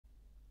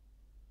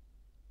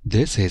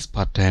This is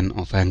part 10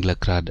 of Angular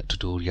CRUD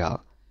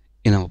tutorial.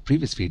 In our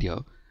previous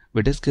video,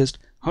 we discussed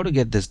how to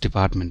get this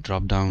department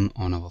dropdown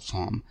on our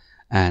form,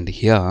 and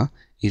here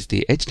is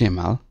the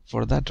HTML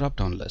for that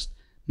dropdown list.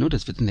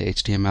 Notice within the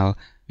HTML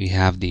we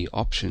have the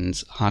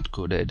options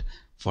hard-coded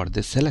for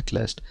this select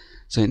list.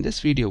 So in this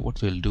video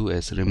what we'll do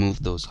is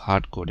remove those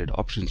hard-coded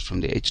options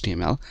from the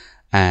HTML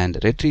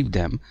and retrieve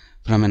them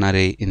from an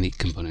array in the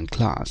component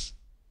class.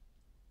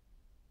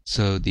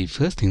 So the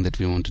first thing that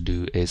we want to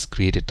do is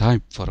create a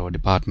type for our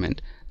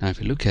department. Now if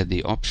you look at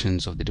the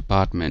options of the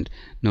department,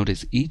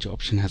 notice each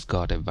option has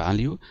got a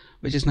value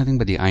which is nothing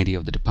but the ID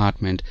of the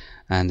department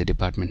and the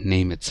department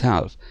name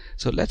itself.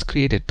 So let's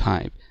create a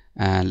type,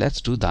 and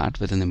let's do that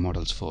within the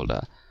models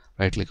folder.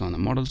 Right click on the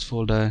models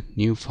folder,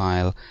 new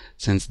file.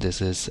 Since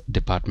this is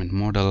department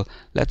model,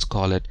 let's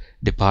call it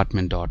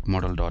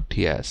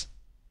department.model.ts.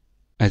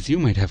 As you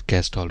might have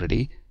guessed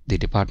already, the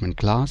department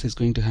class is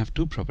going to have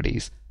two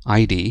properties,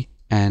 ID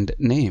and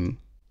name.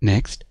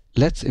 Next,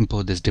 let's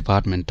import this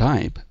department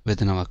type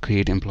within our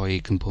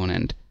CreateEmployee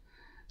component.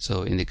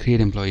 So in the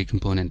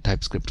CreateEmployeeComponent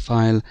TypeScript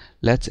file,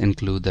 let's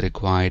include the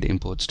required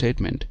import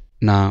statement.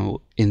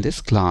 Now in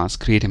this class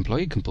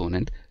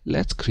CreateEmployeeComponent,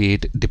 let's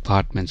create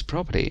departments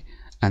property,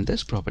 and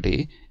this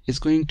property is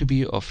going to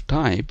be of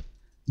type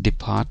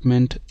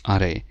department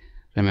array.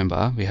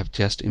 Remember, we have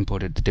just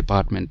imported the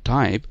department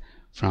type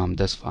from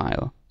this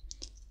file.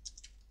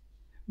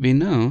 We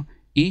know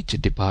each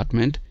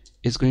department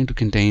is going to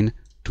contain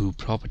two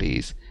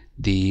properties,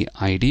 the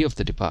ID of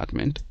the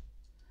department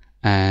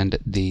and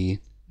the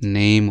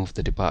name of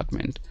the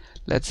department.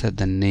 Let's set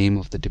the name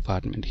of the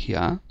department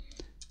here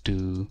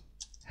to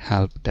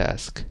help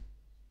desk.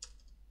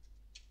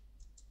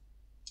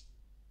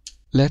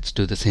 Let's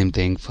do the same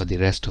thing for the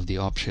rest of the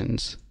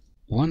options.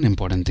 One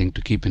important thing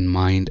to keep in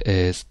mind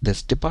is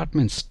this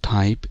department's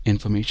type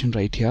information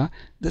right here.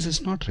 This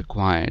is not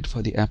required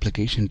for the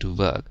application to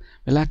work.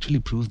 We'll actually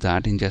prove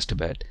that in just a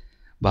bit.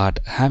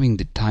 But having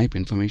the type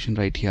information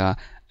right here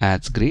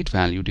adds great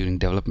value during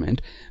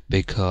development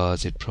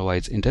because it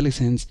provides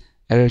IntelliSense,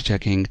 error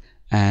checking,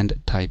 and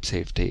type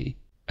safety.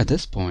 At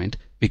this point,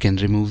 we can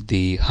remove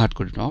the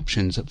hard-coded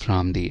options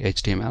from the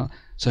HTML.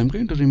 So I'm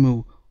going to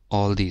remove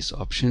all these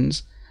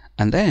options,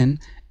 and then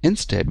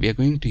instead we are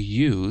going to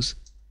use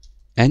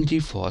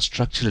ng for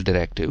structural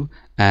directive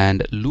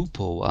and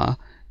loop over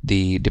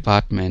the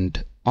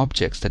department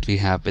objects that we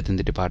have within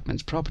the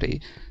department's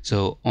property.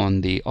 So on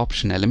the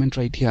option element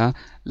right here,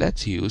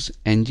 let's use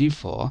ng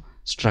for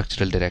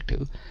structural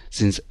directive.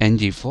 Since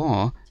ng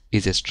for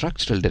is a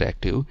structural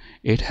directive,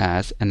 it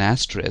has an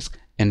asterisk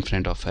in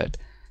front of it.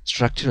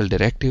 Structural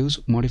directives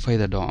modify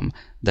the DOM,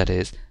 that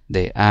is,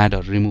 they add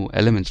or remove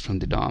elements from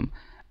the DOM.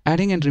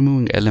 Adding and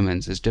removing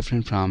elements is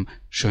different from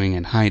showing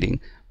and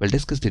hiding. We'll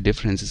discuss the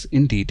differences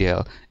in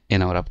detail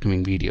in our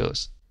upcoming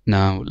videos.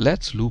 Now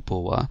let's loop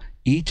over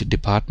each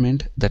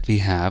department that we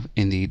have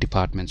in the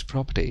department's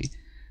property.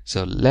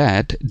 So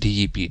let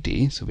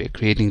dept, so we are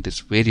creating this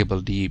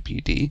variable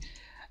dept,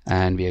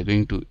 and we are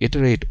going to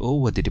iterate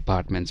over the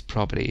department's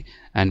property,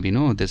 and we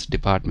know this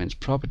department's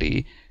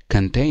property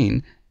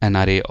contain an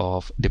array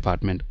of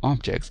department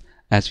objects.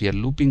 As we are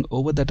looping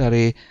over that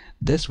array,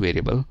 this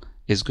variable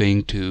is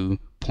going to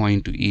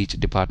point to each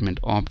department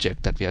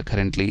object that we are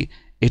currently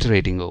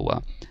iterating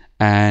over,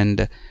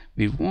 and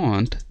we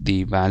want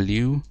the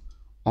value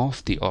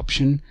of the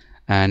option,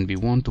 and we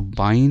want to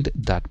bind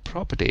that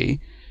property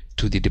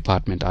to the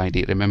department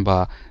ID.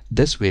 Remember,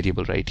 this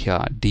variable right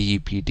here,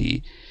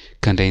 dept,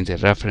 contains a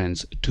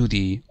reference to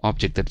the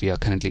object that we are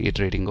currently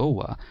iterating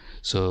over.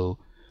 So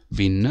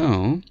we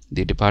know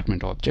the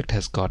department object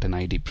has got an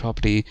ID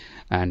property,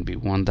 and we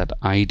want that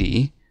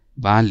ID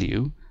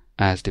value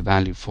as the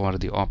value for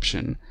the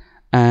option.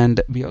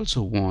 And we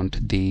also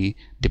want the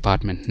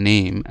department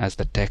name as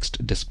the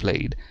text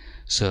displayed.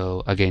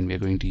 So again, we are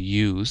going to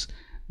use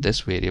this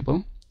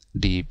variable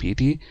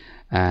dept,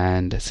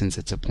 and since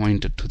it's a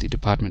pointer to the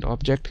department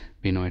object,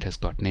 we know it has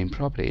got name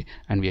property,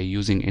 and we are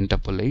using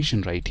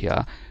interpolation right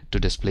here to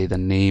display the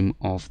name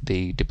of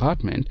the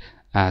department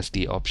as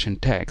the option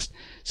text.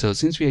 So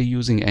since we are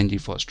using ng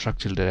for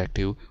structural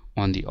directive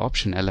on the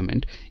option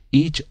element,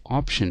 each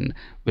option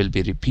will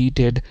be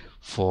repeated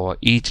for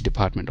each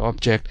department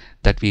object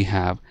that we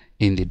have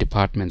in the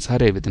departments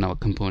array within our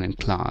component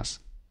class.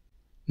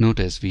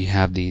 Notice we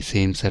have the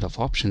same set of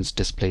options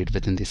displayed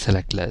within the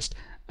select list,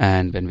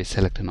 and when we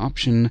select an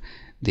option,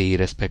 the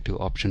respective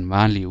option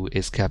value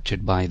is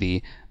captured by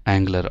the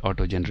Angular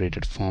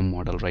auto-generated form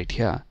model right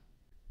here.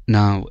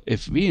 Now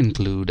if we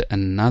include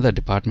another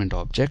department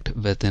object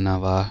within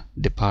our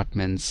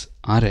departments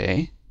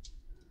array,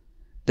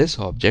 this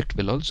object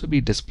will also be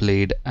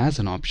displayed as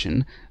an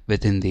option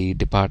within the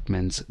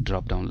departments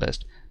drop-down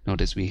list.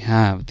 Notice we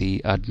have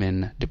the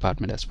admin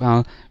department as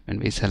well. When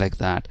we select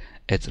that,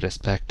 its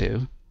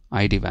respective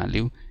ID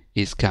value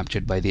is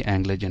captured by the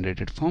Angular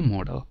generated form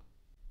model.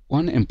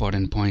 One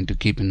important point to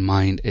keep in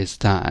mind is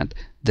that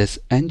this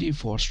ng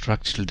for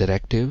structural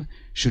directive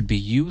should be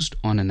used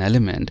on an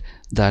element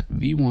that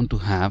we want to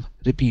have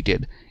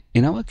repeated.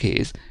 In our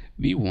case,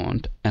 we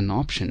want an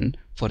option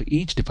for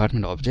each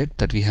department object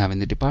that we have in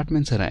the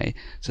departments array.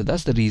 So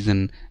that's the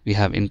reason we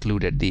have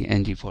included the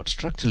ng for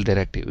structural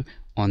directive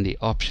on the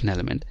option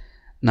element.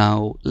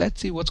 Now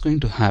let's see what's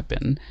going to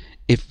happen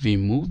if we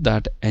move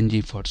that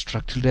ng for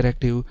structural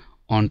directive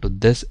onto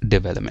this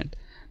div element.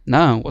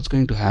 Now what's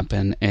going to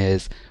happen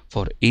is,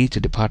 for each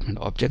department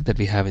object that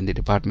we have in the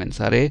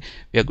departments array,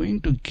 we are going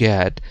to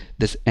get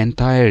this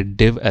entire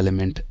div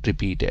element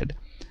repeated.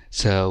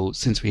 So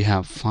since we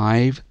have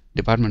 5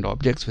 department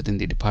objects within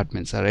the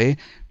departments array,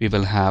 we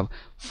will have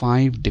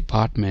 5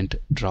 department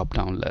drop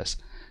down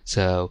lists.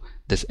 So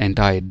this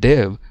entire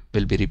div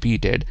will be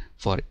repeated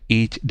for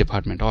each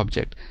department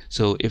object.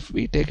 So if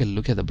we take a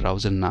look at the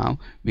browser now,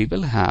 we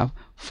will have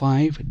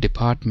 5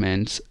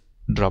 departments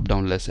drop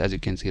down list, as you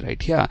can see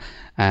right here,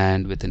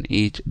 and within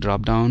each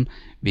drop down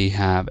we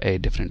have a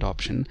different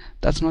option.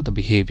 That's not the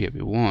behavior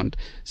we want,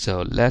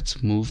 so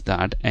let's move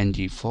that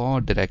ng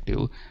for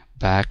directive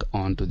back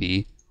onto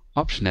the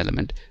option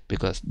element,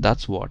 because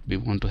that's what we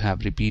want to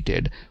have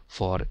repeated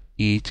for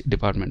each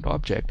department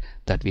object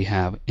that we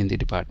have in the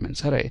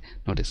departments array.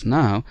 Notice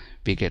now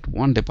we get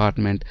one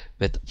department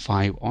with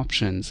 5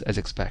 options as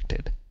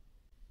expected.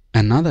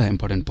 Another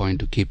important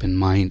point to keep in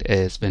mind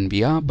is, when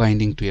we are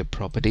binding to a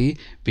property,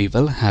 we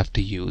will have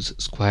to use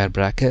square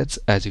brackets,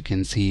 as you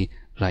can see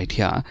right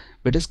here.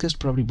 We discussed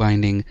property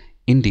binding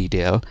in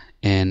detail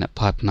in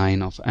part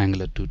 9 of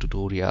Angular 2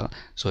 tutorial.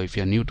 So if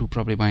you're new to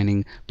property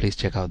binding, please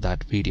check out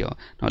that video.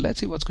 Now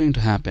let's see what's going to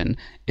happen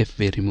if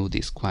we remove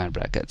these square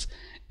brackets.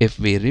 If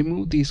we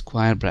remove these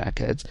square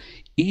brackets,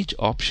 each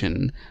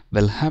option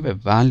will have a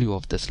value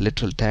of this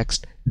literal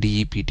text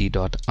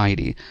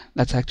dept.id.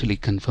 Let's actually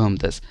confirm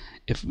this.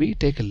 If we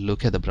take a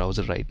look at the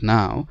browser right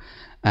now,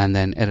 and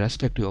then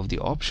irrespective of the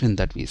option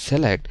that we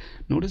select,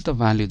 notice the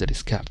value that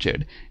is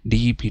captured,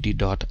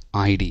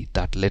 dept.id,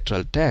 that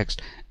literal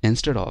text,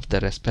 instead of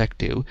the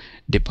respective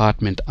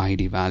department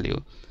ID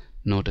value.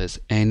 Notice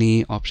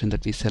any option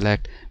that we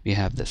select, we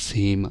have the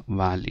same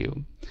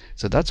value.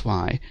 So that's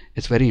why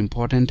it's very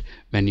important,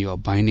 when you are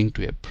binding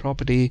to a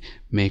property,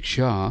 make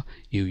sure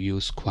you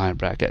use square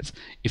brackets.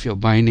 If you're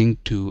binding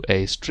to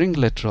a string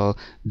literal,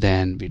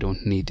 then we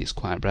don't need the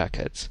square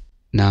brackets.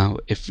 Now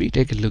if we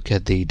take a look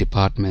at the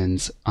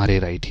departments array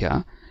right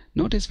here,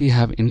 notice we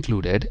have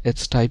included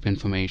its type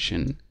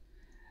information.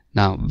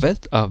 Now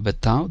with or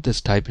without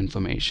this type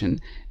information,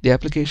 the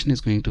application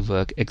is going to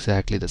work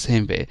exactly the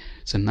same way.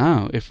 So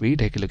now if we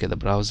take a look at the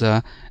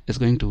browser, it's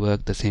going to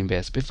work the same way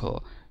as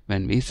before.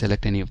 When we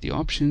select any of the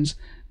options,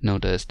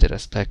 notice the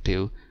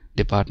respective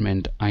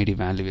department ID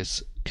value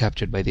is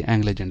captured by the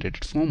Angular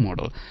generated form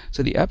model.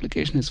 So the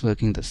application is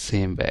working the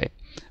same way.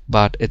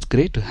 But it's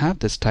great to have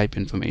this type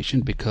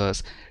information,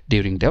 because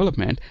during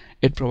development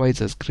it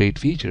provides us great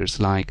features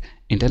like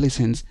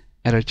IntelliSense,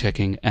 error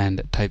checking,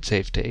 and type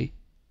safety.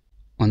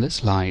 On this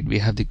slide we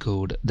have the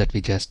code that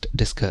we just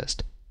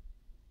discussed.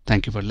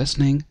 Thank you for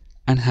listening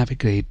and have a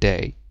great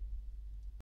day.